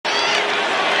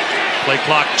Play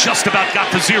clock just about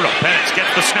got to 0. Penix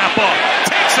gets the snap off.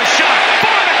 Takes a shot.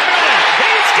 For McMillan.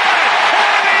 He's got it.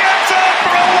 And the end zone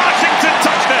for a Washington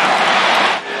touchdown.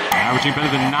 Averaging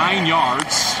better than 9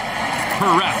 yards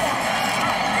per rep.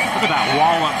 Look at that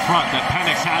wall up front that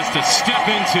Penix has to step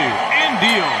into and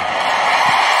deal.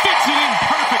 Fits it in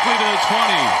perfectly to the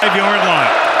 20. 5-yard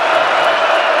line.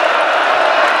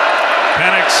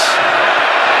 Penix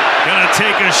gonna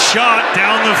take a shot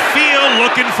down the field,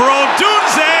 looking for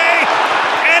Odunze,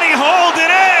 and he hauled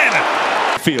it in.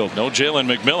 Field. No Jalen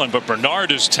McMillan, but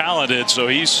Bernard is talented, so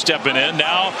he's stepping in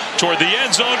now toward the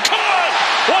end zone. Caught!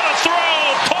 What a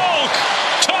throw! Polk!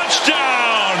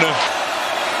 Touchdown!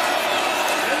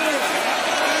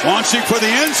 Launching for the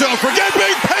end zone. Forget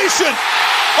being patient.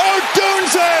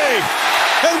 Odunze!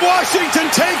 And Washington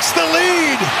takes the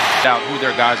lead. Doubt who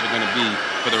their guys are going to be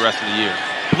for the rest of the year.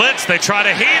 Blitz, they try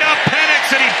to heat up Penix,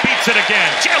 and he beats it again.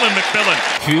 Jalen McMillan.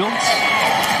 Fields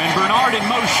and Bernard in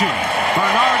motion.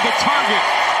 Bernard the target.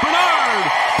 Bernard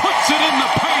puts it in the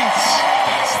paint.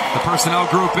 The personnel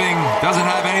grouping doesn't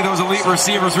have any of those elite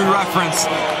receivers we referenced,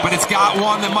 but it's got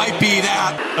one that might be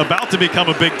that. About to become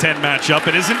a Big Ten matchup.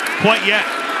 It isn't quite yet,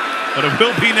 but it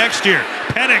will be next year.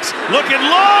 Penix looking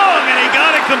long, and he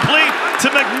got it complete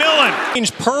to McMillan.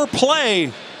 Per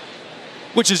play,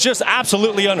 which is just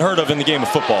absolutely unheard of in the game of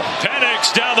football.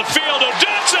 Penix down the field.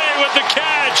 Odunze with the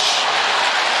catch.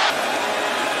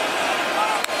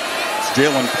 It's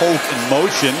Jalen Polk in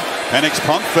motion. Penix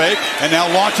pump fake, and now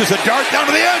launches a dart down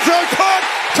to the end zone. Caught!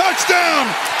 Touchdown!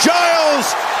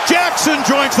 Giles Jackson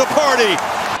joins the party.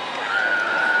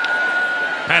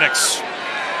 Penix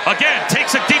again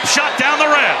takes a deep shot down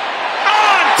the rail.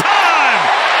 On time!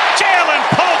 Jalen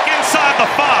Polk inside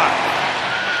the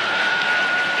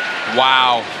 5.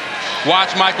 Wow.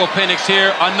 Watch Michael Penix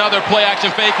here. Another play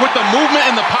action fake with the movement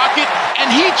in the pocket,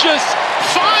 and he just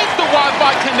finds the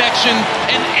Wi-Fi connection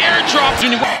and airdrops.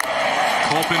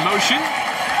 Polk in motion.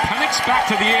 Penix back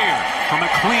to the air from a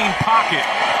clean pocket.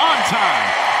 On time.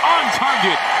 On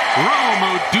target.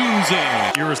 Rome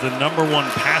Odunze. Here is the #1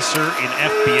 passer in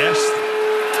FBS,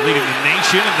 leading the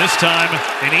nation, and this time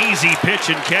an easy pitch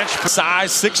and catch.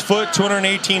 Size, 6 foot,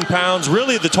 218 pounds.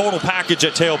 Really the total package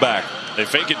at tailback. They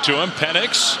fake it to him.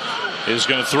 Penix is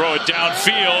going to throw it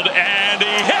downfield, and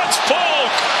he hits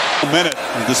Polk. A minute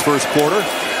in this first quarter.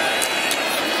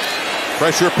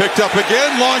 Pressure picked up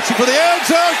again, launching for the end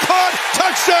zone. Caught!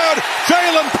 Touchdown!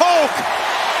 Jalen Polk!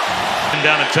 And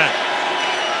down at 10.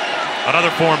 Another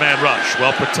 4-man rush.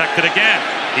 Well protected again.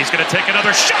 He's going to take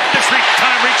another shot. This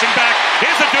time reaching back.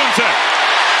 Here's Odunze.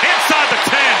 Inside the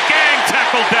 10. Gang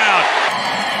tackle down.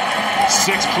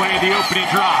 6 play of the opening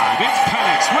drive. It's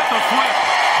Penix with the flip.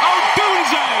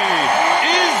 Odunze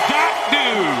is that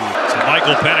dude. So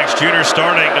Michael Penix Jr.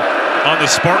 starting on the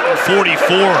Spartan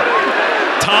 44.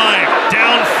 Time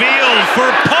downfield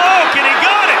for Polk, and he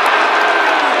got it.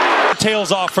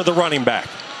 Tails off for the running back.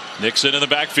 Nixon in the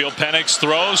backfield. Penix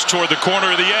throws toward the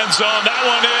corner of the end zone. That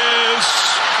one is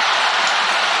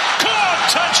caught.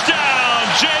 Touchdown,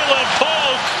 Jalen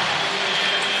Polk.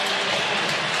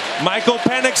 Michael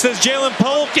Penix says Jalen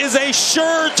Polk is a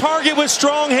sure target with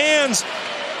strong hands.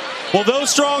 Well, those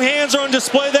strong hands are on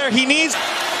display there. He needs.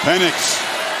 Penix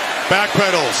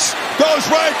backpedals, goes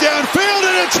right downfield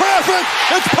and in traffic.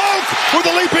 It's Polk with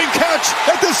a leaping catch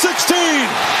at the 16.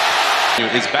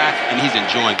 Is back, and he's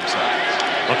enjoying himself.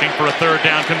 Looking for a 3rd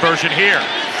down conversion here.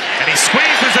 And he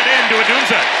squeezes it into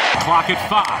Odunze. Clock at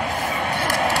 5.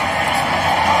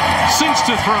 Sinks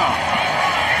to throw.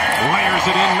 Layers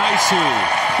it in nicely.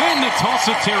 Into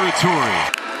Tulsa territory.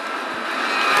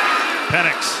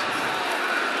 Penix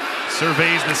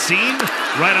surveys the scene.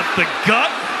 Right up the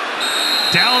gut.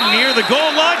 Down near the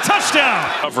goal line. Touchdown.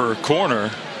 Cover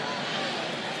corner.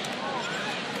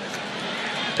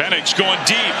 Penix going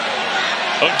deep.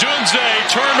 Odunze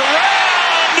turned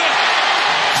around.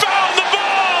 Found the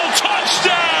ball.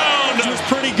 Touchdown. This was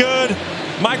pretty good.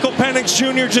 Michael Penix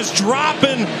Jr. just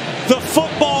dropping the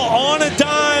football on a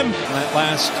dime. That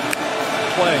last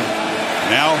play.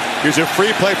 Now, here's a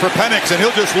free play for Penix, and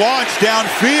he'll just launch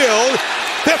downfield.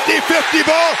 50-50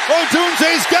 ball.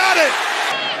 Odunze's got it.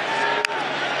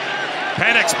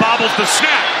 Penix bobbles the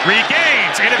snap.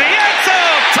 Regains into the end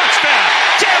zone. Touchdown.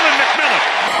 Jalen McMillan.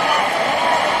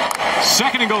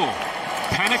 2nd and goal.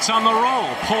 Penix on the roll.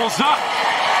 Pulls up.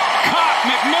 Caught.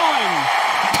 McMillan.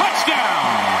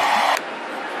 Touchdown.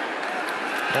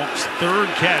 Polk's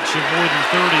 3rd catch of more than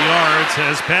 30 yards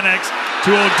has Penix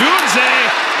to Odunze,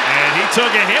 and he took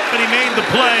a hit, but he made the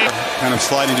play. Kind of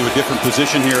sliding to a different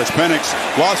position here as Penix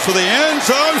lost for the end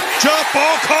zone. Jump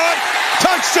ball caught.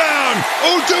 Touchdown,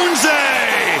 Odunze!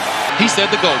 He said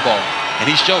the go ball, and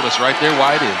he showed us right there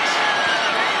why it is.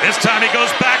 This time he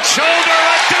goes back shoulder.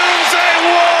 Odunze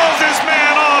walls his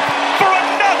man off for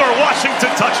another Washington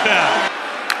touchdown.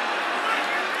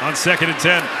 On 2nd and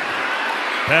 10,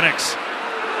 Penix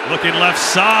looking left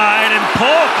side, and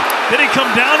Polk, did he come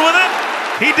down with it?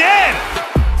 He did.